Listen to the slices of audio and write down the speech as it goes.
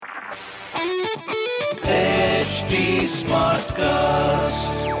HT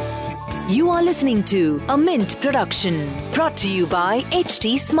Smartcast. You are listening to a Mint production brought to you by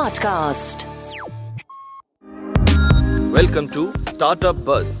HT Smartcast. Welcome to Startup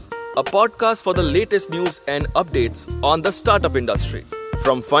Buzz, a podcast for the latest news and updates on the startup industry.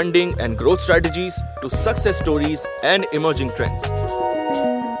 From funding and growth strategies to success stories and emerging trends.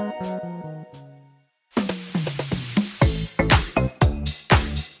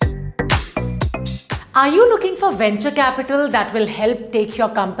 Are you looking for venture capital that will help take your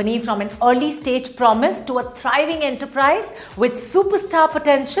company from an early stage promise to a thriving enterprise with superstar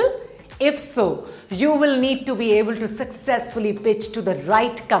potential? If so, you will need to be able to successfully pitch to the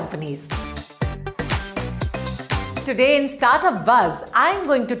right companies. Today in Startup Buzz, I'm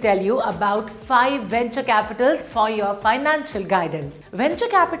going to tell you about 5 venture capitals for your financial guidance. Venture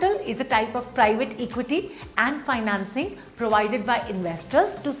capital is a type of private equity and financing provided by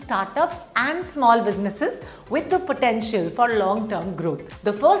investors to startups and small businesses with the potential for long-term growth.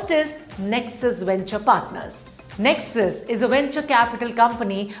 The first is Nexus Venture Partners. Nexus is a venture capital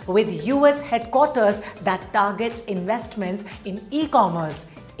company with US headquarters that targets investments in e-commerce,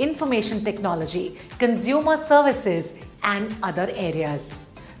 information technology, consumer services, and other areas.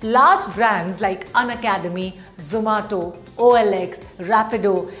 Large brands like Unacademy, Zomato, OLX,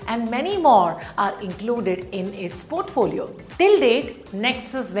 Rapido, and many more are included in its portfolio. Till date,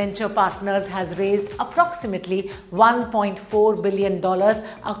 Nexus Venture Partners has raised approximately $1.4 billion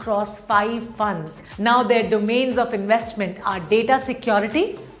across 5 funds. Now their domains of investment are data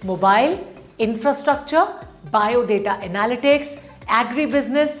security, mobile, infrastructure, biodata analytics,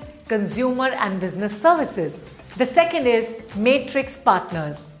 agribusiness, consumer and business services. The second is Matrix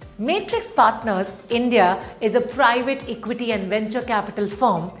Partners. Matrix Partners India is a private equity and venture capital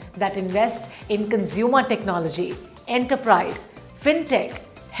firm that invests in consumer technology, enterprise, fintech,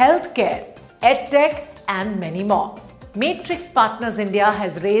 healthcare, edtech, and many more. Matrix Partners India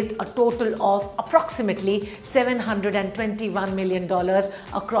has raised a total of approximately $721 million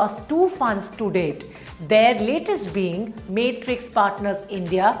across 2 funds to date, their latest being Matrix Partners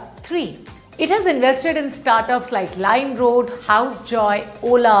India 3. It has invested in startups like LimeRoad, HouseJoy,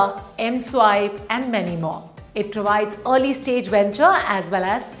 Ola, M-Swipe, and many more. It provides early stage venture as well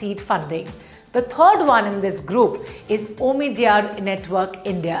as seed funding. The third one in this group is Omidyar Network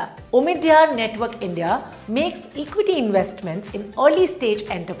India. Omidyar Network India makes equity investments in early stage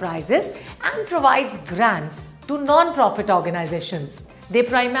enterprises and provides grants to non-profit organizations. They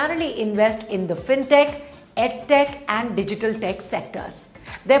primarily invest in the fintech, edtech, and digital tech sectors.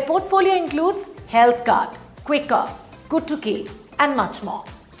 Their portfolio includes HealthCart, Quicker, Kutuki, and much more.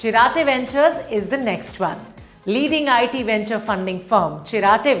 Chirate Ventures is the next one. Leading IT venture funding firm,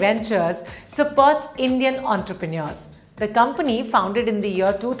 Chirate Ventures supports Indian entrepreneurs. The company, founded in the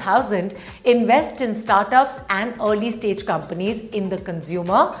year 2000, invests in startups and early stage companies in the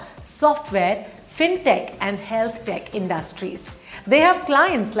consumer, software, fintech, and health tech industries. They have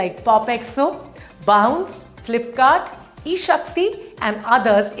clients like PopExo, Bounce, Flipkart, eShakti, and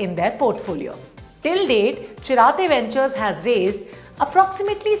others in their portfolio. Till date, Chirate Ventures has raised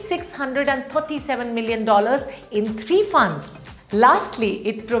approximately $637 million in 3 funds. Lastly,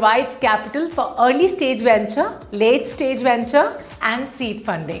 it provides capital for early stage venture, late stage venture, and seed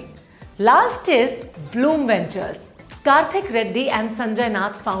funding. Last is Bloom Ventures. Karthik Reddy and Sanjay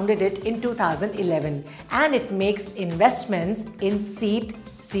Nath founded it in 2011, and it makes investments in seed,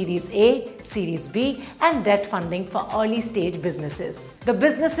 Series A, Series B, and debt funding for early stage businesses. The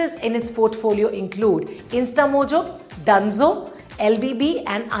businesses in its portfolio include Instamojo, Dunzo, LBB,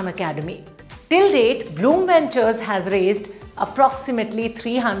 and Unacademy. Till date, Bloom Ventures has raised approximately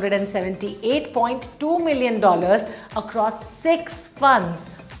 $378.2 million across 6 funds,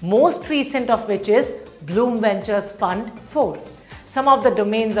 most recent of which is Bloom Ventures Fund 4. Some of the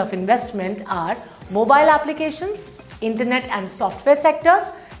domains of investment are mobile applications, internet and software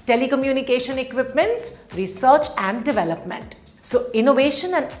sectors, telecommunication equipments, research and development. So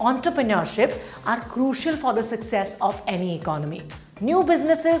innovation and entrepreneurship are crucial for the success of any economy. New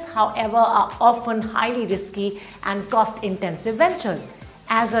businesses, however, are often highly risky and cost-intensive ventures.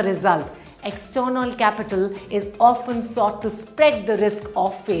 As a result, external capital is often sought to spread the risk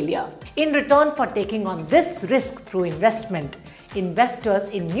of failure. In return for taking on this risk through investment, investors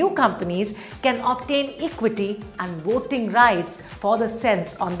in new companies can obtain equity and voting rights for the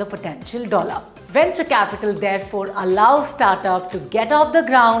cents on the potential dollar. Venture capital therefore allows startups to get off the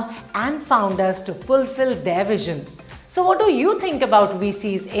ground and founders to fulfill their vision. So what do you think about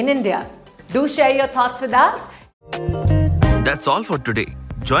VCs in India? Do share your thoughts with us. That's all for today.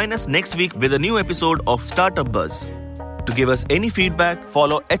 Join us next week with a new episode of Startup Buzz. To give us any feedback,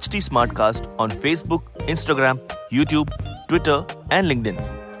 follow HT Smartcast on Facebook, Instagram, YouTube, Twitter, and LinkedIn.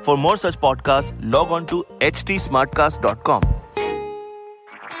 For more such podcasts, log on to htsmartcast.com.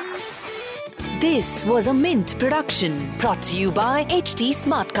 This was a Mint production brought to you by HT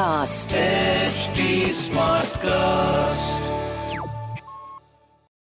Smartcast. HT Smartcast.